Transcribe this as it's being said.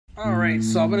All right,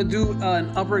 so I'm gonna do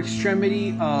an upper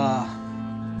extremity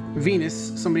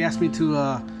venous. Somebody asked me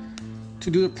to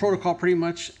do the protocol pretty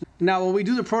much. Now, when we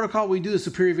do the protocol, we do the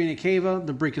superior vena cava,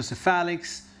 the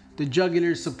brachiocephalics, the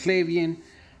jugular, subclavian,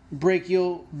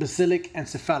 brachial, basilic, and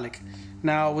cephalic.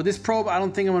 Now, with this probe, I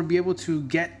don't think I'm gonna be able to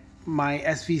get my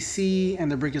SVC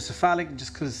and the brachiocephalic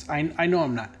just because I know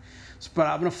I'm not. But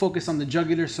I'm gonna focus on the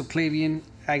jugular, subclavian,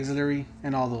 axillary,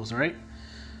 and all those. All right.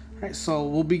 All right. So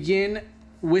we'll begin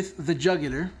with the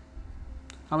jugular.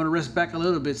 I'm gonna rest back a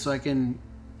little bit so I'm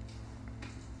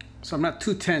not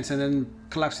too tense and then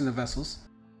collapsing the vessels.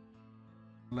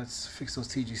 Let's fix those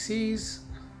TGCs.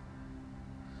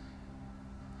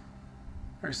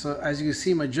 All right, so as you can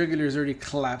see, my jugular is already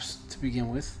collapsed to begin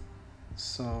with.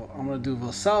 So I'm gonna do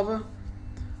Valsalva.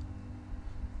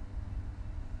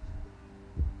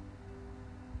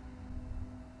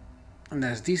 And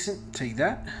that's decent, take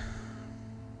that.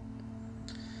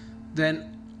 Then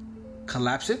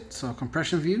collapse it, so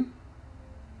compression view.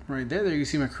 Right there, you can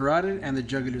see my carotid and the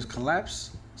jugulars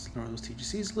collapse. Let's lower those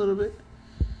TGCs a little bit.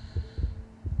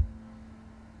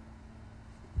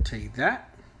 Take that.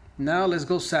 Now let's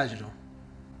go sagittal.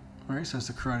 All right, so that's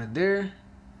the carotid there,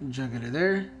 jugular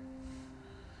there.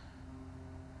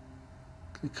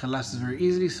 It collapses very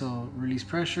easily, so release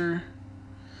pressure.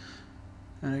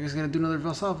 And I guess I gotta do another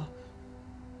Valsalva.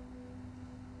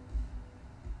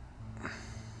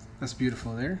 That's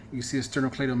beautiful there. You see the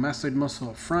sternocleidomastoid muscle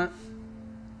up front.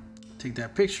 Take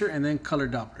that picture and then color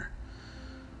Doppler.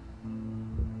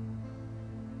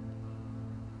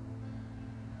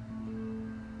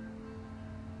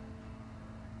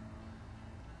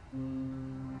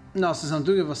 Now, since I'm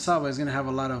doing a Valsalva, it's gonna have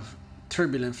a lot of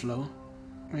turbulent flow.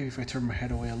 Maybe if I turn my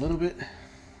head away a little bit.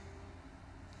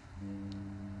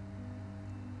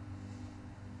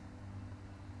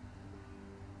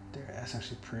 There, that's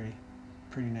actually pretty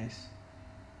nice.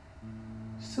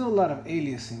 Still a lot of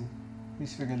aliasing. Let me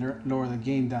see if I can lower the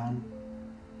gain down.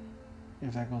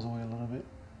 If that goes away a little bit.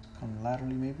 Come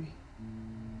laterally maybe.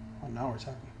 Oh, now we're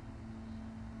talking.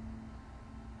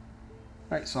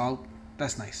 Alright, so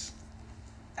that's nice.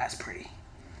 That's pretty.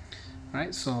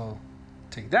 Alright, so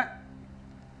take that.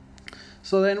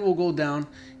 So then we'll go down.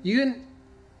 You can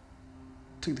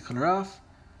take the color off.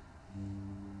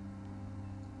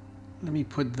 Let me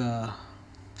put the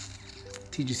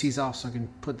TGCs off so I can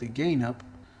put the gain up.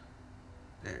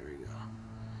 There we go.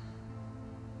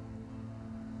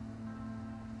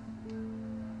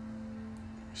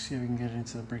 See if we can get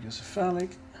into the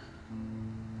brachiocephalic.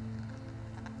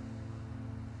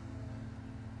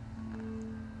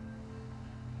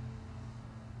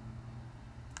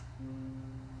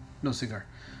 No cigar.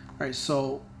 All right,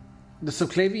 so the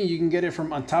subclavian, you can get it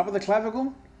from on top of the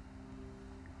clavicle,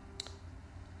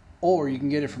 or you can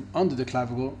get it from under the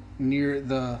clavicle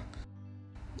on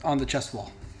the chest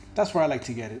wall. That's where I like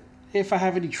to get it. If I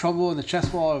have any trouble in the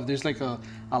chest wall, if there's like a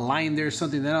line there or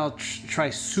something, then I'll try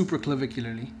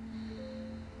supraclavicularly.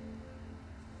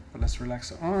 But let's relax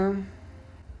the arm.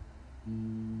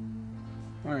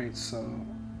 All right, so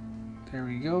there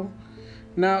we go.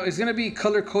 Now it's gonna be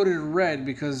color-coded red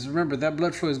because remember that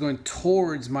blood flow is going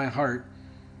towards my heart.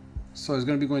 So it's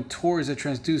gonna be going towards the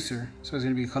transducer. So it's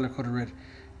gonna be color-coded red.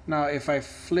 Now if I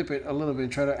flip it a little bit,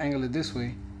 try to angle it this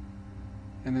way,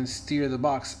 and then steer the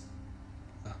box.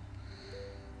 All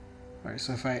right,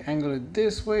 so if I angle it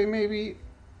this way, maybe,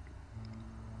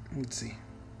 let's see.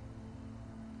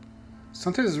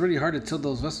 Sometimes it's really hard to tilt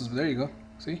those vessels, but there you go,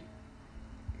 see?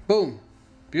 Boom,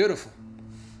 beautiful,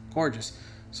 gorgeous.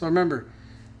 So remember,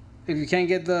 if you can't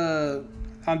get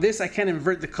on this, I can't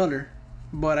invert the color,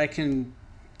 but I can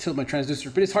tilt my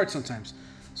transducer, but it's hard sometimes.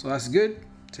 So that's good,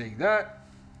 take that,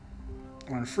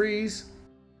 unfreeze.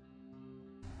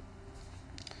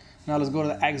 Now let's go to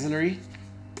the axillary.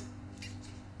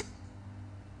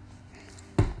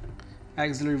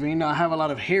 Axillary vein. Now I have a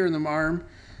lot of hair in the arm,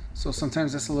 so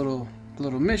sometimes that's a little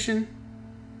mission.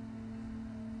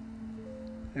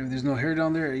 If there's no hair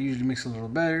down there, it usually makes it a little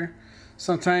better.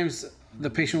 Sometimes the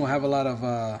patient will have a lot of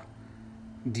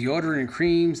deodorant and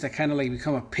creams that kind of like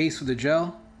become a paste with the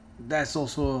gel. That can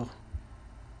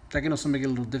also make it a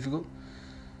little difficult.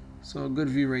 So a good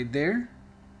view right there.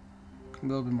 Come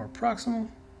a little bit more proximal.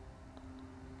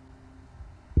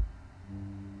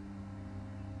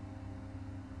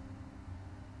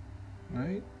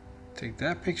 Right, take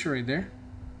that picture right there.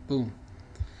 Boom.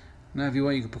 Now if you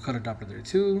want, you can put color Doppler there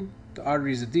too. The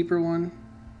artery is a deeper one.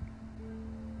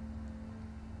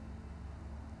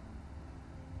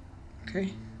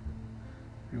 Okay,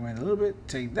 rewind a little bit,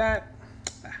 take that.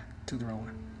 Took the wrong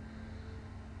one.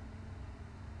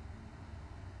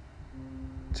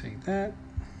 Take that.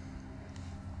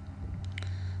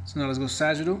 So now let's go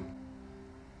sagittal.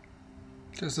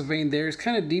 Just a vein there. It's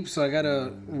kind of deep, so I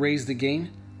gotta raise the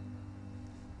gain,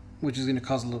 which is gonna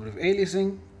cause a little bit of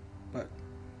aliasing, but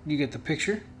you get the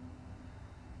picture.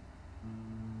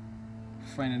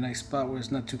 Find a nice spot where it's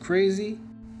not too crazy.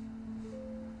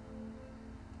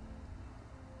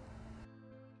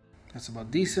 That's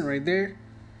about decent right there.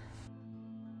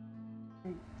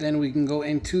 Then we can go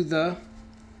into the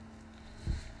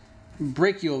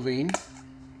brachial vein.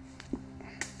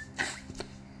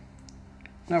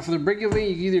 Now for the brachial vein,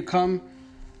 you can either come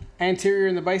anterior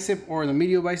in the bicep or in the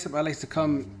medial bicep. I like to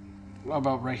come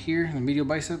about right here in the medial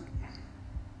bicep.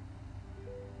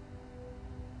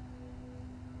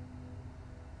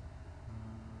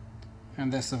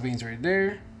 And that's the veins right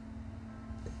there.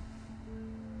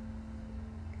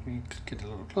 Let me get a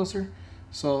little closer.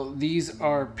 So these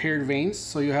are paired veins.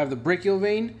 So you have the brachial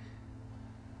vein.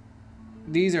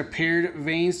 These are paired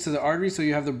veins to the artery. So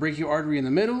you have the brachial artery in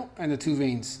the middle and the two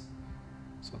veins.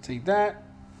 So take that,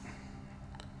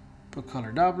 put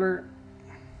color Doppler.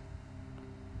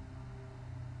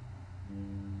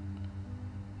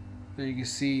 There you can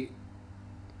see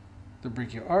the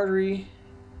brachial artery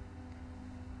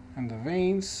and the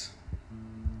veins.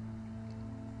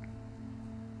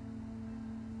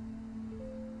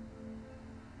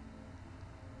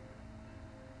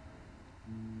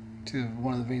 To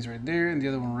one of the veins right there and the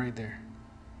other one right there.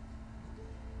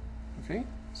 Okay,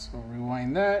 so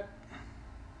rewind that.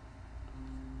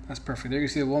 That's perfect. There you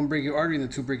see the one brachial artery and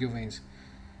the two brachial veins.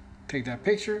 Take that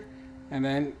picture and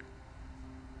then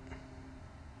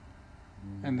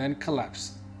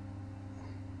collapse.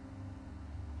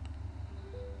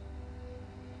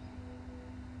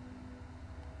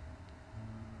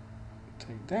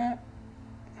 Take that.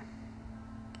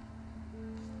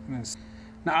 And then,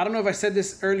 now I don't know if I said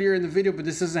this earlier in the video, but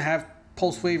this doesn't have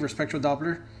pulse wave or spectral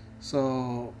Doppler.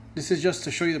 So this is just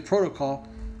to show you the protocol.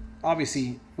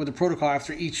 Obviously, with the protocol,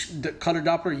 after each color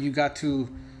Doppler, you got to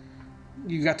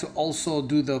also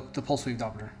do the pulse wave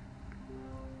Doppler.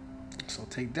 So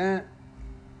take that.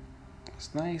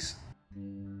 That's nice.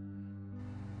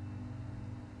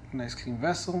 Nice clean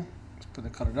vessel. Let's put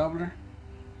the color Doppler.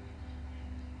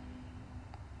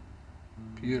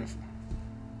 Beautiful.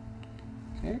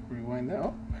 Okay, rewind that.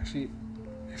 Oh, actually,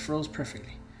 it froze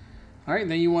perfectly. All right,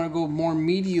 then you want to go more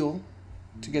medial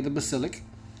to get the basilic.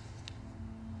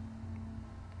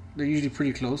 They're usually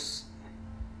pretty close.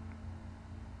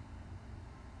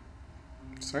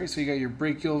 Sorry, so you got your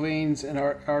brachial veins and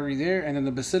artery there, and then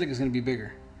the basilic is going to be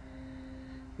bigger.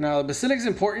 Now, the basilic is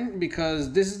important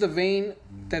because this is the vein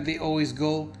that they always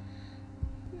go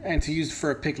and to use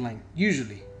for a PICC line.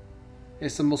 Usually,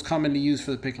 it's the most commonly used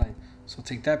for the PICC line. So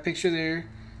take that picture there.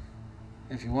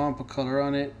 If you want, put color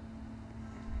on it.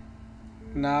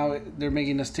 Now they're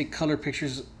making us take color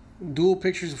pictures, dual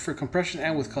pictures for compression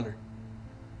and with color.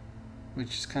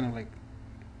 Which is kind of like,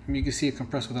 I mean, you can see it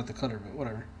compressed without the color, but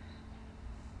whatever.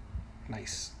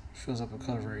 Nice. Fills up the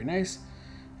color very nice.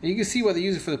 And you can see why they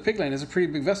use it for the PICC line. It's a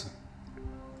pretty big vessel.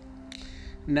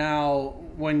 Now,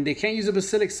 when they can't use a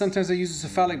basilic, sometimes they use a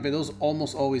cephalic, but those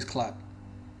almost always clot.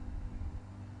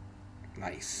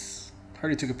 Nice. I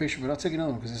already took a picture, but I'll take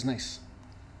another one because it's nice.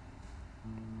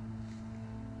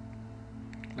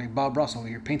 Like Bob Ross over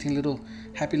here, painting little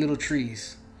happy little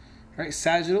trees. All right,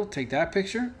 sagittal, take that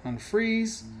picture,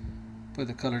 unfreeze, put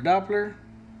the color Doppler.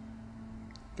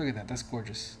 Look at that, that's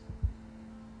gorgeous.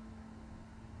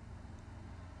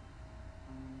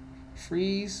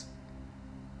 Freeze.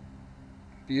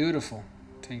 Beautiful.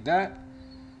 Take that.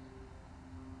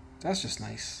 That's just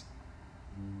nice.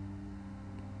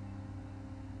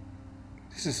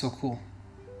 This is so cool.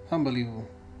 Unbelievable.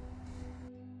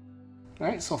 All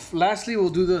right, so lastly, we'll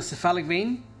do the cephalic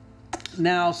vein.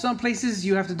 Now, some places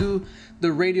you have to do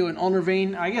the radial and ulnar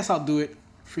vein. I guess I'll do it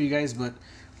for you guys, but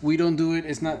we don't do it.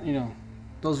 It's not, you know,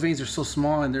 those veins are so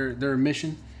small and they're a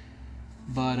mission.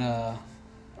 But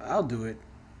I'll do it.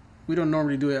 We don't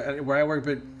normally do it where I work,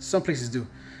 but some places do.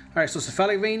 All right, so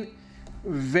cephalic vein,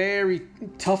 very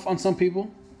tough on some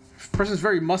people. If a person's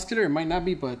very muscular, it might not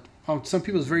be, but on some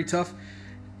people it's very tough.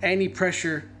 Any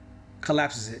pressure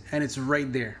collapses it, and it's right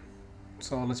there.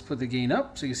 So let's put the gain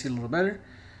up so you can see it a little better.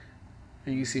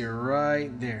 And you can see it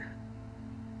right there.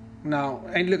 Now,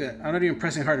 and look at that. I'm not even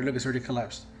pressing harder. Look, it's already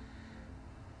collapsed.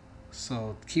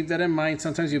 So keep that in mind.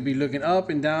 Sometimes you'll be looking up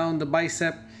and down the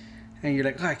bicep and you're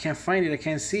like, oh, I can't find it. I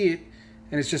can't see it.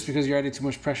 And it's just because you're adding too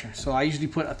much pressure. So I usually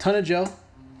put a ton of gel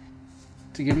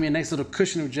to give me a nice little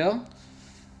cushion of gel.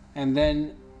 And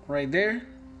then right there,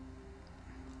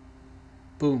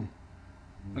 boom.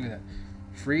 Look at that.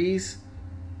 Freeze.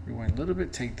 Rewind a little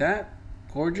bit. Take that.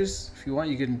 Gorgeous. If you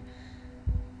want, you can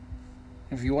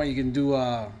If you want, you can do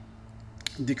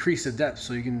decrease the depth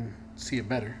so you can see it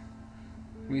better.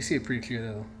 We see it pretty clear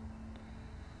though.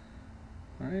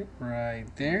 All right, right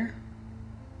there.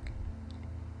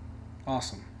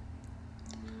 Awesome.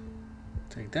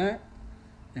 Take that.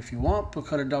 If you want, put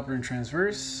color Doppler in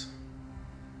transverse.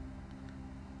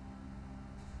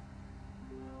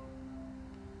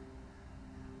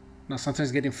 Now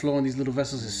sometimes getting flow in these little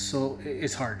vessels is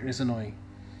it's hard, it's annoying.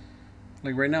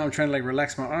 Like right now I'm trying to like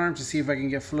relax my arm to see if I can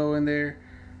get flow in there.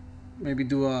 Maybe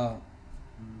do a,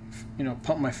 you know,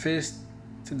 pump my fist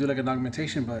to do like an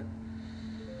augmentation, but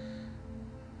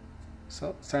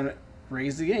so it's time to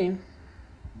raise the gain.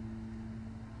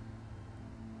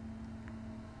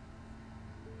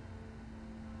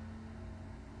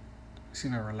 See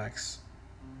if I relax.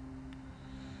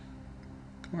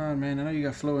 Come on, man, I know you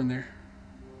got flow in there.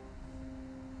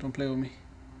 Don't play with me.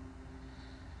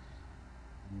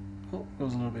 Oh, it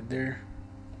was a little bit there.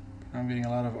 I'm getting a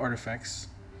lot of artifacts.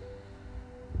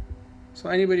 So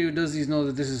anybody who does these knows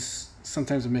that this is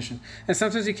sometimes a mission. And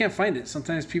sometimes you can't find it.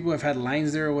 Sometimes people have had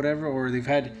lines there or whatever, or they've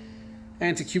had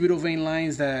antecubital vein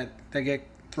lines that get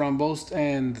thrombosed,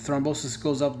 and the thrombosis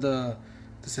goes up the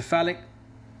cephalic,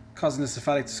 causing the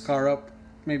cephalic to scar up,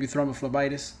 maybe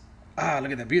thrombophlebitis. Ah,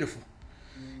 look at that, beautiful.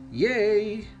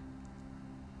 Yay!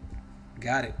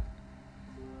 Got it.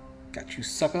 Got you,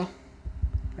 sucker.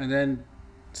 And then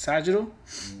sagittal,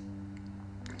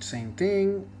 same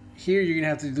thing. Here you're gonna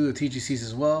have to do the TGCs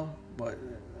as well, but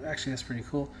actually that's pretty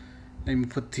cool. Let me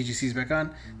put the TGCs back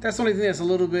on. That's the only thing that's a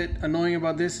little bit annoying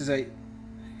about this is that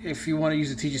if you want to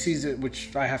use the TGCs,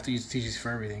 which I have to use the TGCs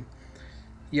for everything,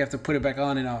 you have to put it back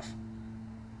on and off.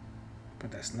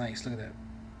 But that's nice. Look at that.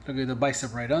 Look at the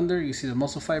bicep right under. You see the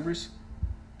muscle fibers.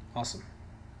 Awesome.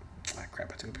 Ah,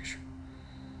 crap, I took a picture.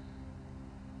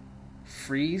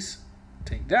 Freeze.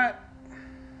 Take that.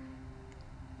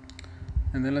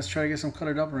 And then let's try to get some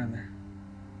colored Doppler in there.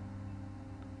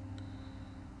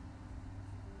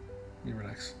 Let me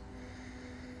relax.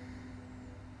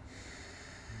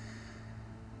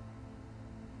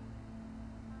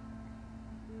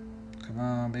 Come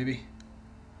on, baby.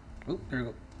 Oh, there we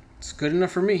go. It's good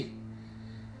enough for me.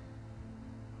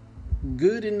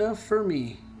 Good enough for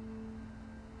me.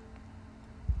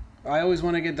 I always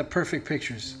want to get the perfect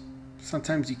pictures.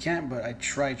 Sometimes you can't, but I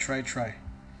try.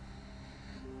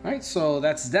 Alright, so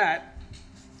that's that.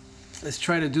 Let's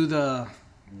try to do the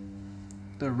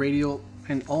radial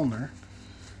and ulnar.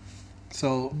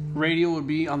 So radial would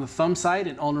be on the thumb side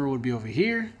and ulnar would be over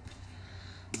here.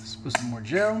 Let's put some more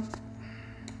gel.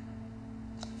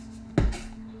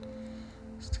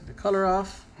 Let's take the color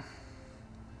off.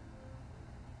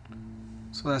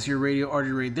 So that's your radial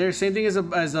artery right there. Same thing as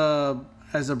a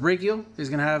brachial. Is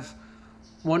gonna have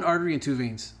one artery and two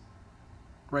veins.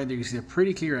 Right there, you see it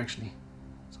pretty clear actually.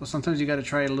 So sometimes you got to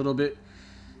try it a little bit,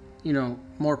 you know,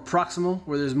 more proximal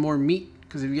where there's more meat,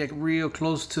 because if you get real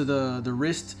close to the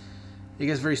wrist, it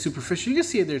gets very superficial. You can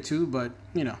see it there too, but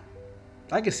you know,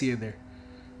 I can see it there,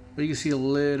 but you can see a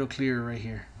little clearer right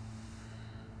here.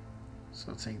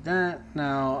 So take that.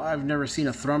 Now I've never seen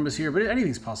a thrombus here, but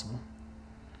anything's possible.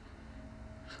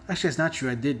 Actually, that's not true.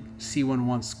 I did see one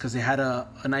once because they had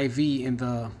an IV in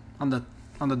on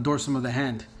the dorsum of the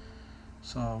hand.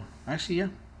 So actually, yeah,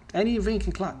 any vein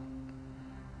can clot.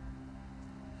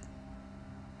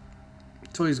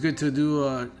 It's always good to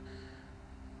do.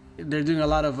 They're doing a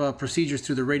lot of procedures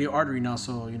through the radial artery now,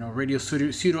 so you know, radial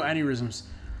pseudoaneurysms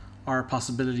are a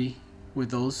possibility with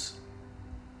those.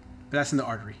 But that's in the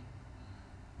artery.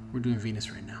 We're doing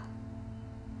venous right now.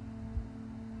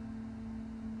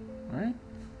 All right.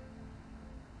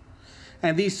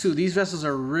 And these vessels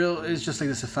are real. It's just like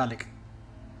the cephalic.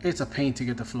 It's a pain to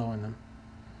get the flow in them.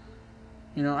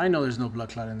 You know, I know there's no blood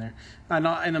clot in there. I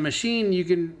know in a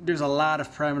machine there's a lot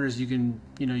of parameters you can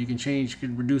change. You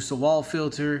can reduce the wall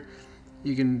filter,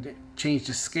 you can change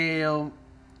the scale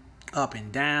up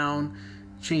and down,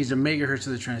 change the megahertz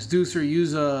of the transducer,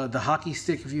 use the hockey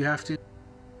stick if you have to.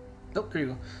 Oh, there you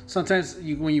go. Sometimes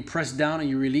when you press down and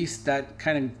you release, that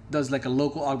kind of does like a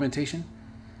local augmentation.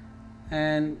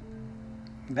 And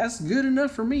that's good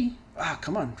enough for me. Ah,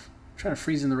 come on. I'm trying to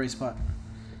freeze in the right spot.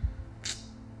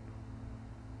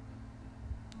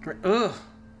 Right, ugh.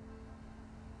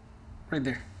 Right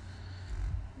there.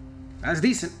 That's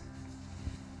decent.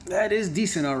 That is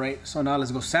decent, all right. So now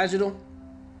let's go sagittal.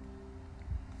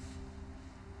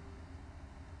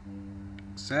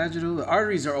 Sagittal. The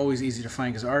arteries are always easy to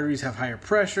find because arteries have higher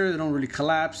pressure. They don't really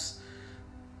collapse.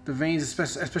 The veins,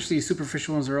 especially the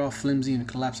superficial ones, are all flimsy and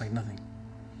collapse like nothing.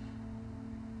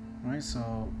 All right,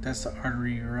 so that's the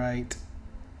artery right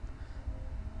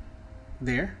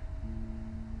there.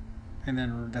 And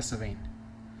then that's the vein.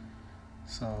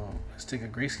 So let's take a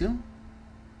grayscale.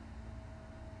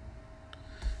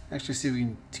 Actually, see if we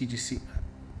can TGC.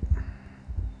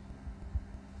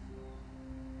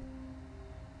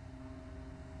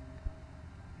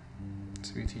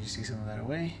 So we can TGC some of that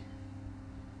away.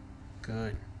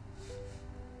 Good.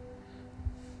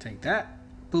 Take that.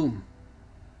 Boom.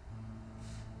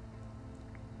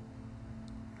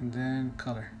 And then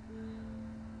color.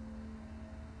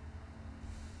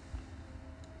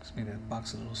 Let's make that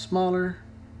box a little smaller.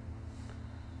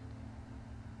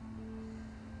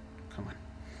 Come on.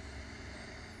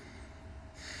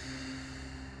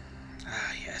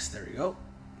 Ah, yes, there we go.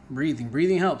 Breathing.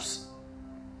 Breathing helps.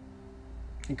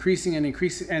 Increasing and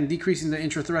decreasing the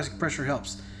intrathoracic pressure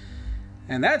helps.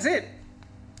 And that's it.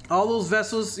 All those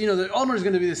vessels, you know, the ulnar is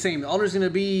going to be the same. The ulnar is going to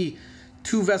be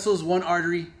 2 vessels, 1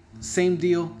 artery. Same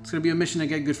deal. It's going to be a mission to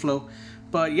get good flow.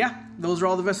 But yeah, those are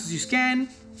all the vessels you scan.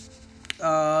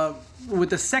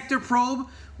 With the sector probe,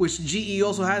 which GE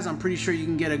also has, I'm pretty sure you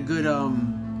can get a good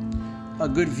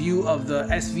view of the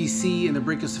SVC and the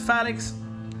brachiocephalics.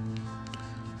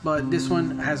 But this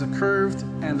one has a curved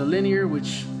and the linear,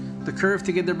 which the curve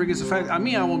to get the brachiocephalics, I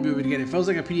mean, I won't be able to get it. If I was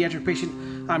like a pediatric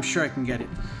patient, I'm sure I can get it.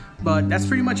 But that's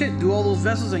pretty much it. Do all those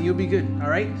vessels and you'll be good. All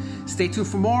right. Stay tuned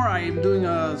for more. I am doing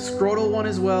a scrotal one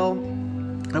as well.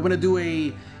 I'm gonna do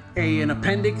an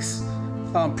appendix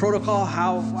protocol,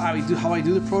 how I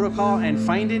do the protocol and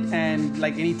find it, and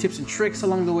like any tips and tricks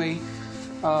along the way,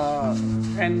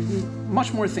 and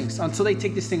much more things until they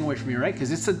take this thing away from you, right?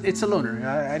 Because it's a loaner.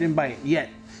 I didn't buy it yet.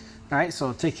 All right.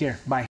 So take care. Bye.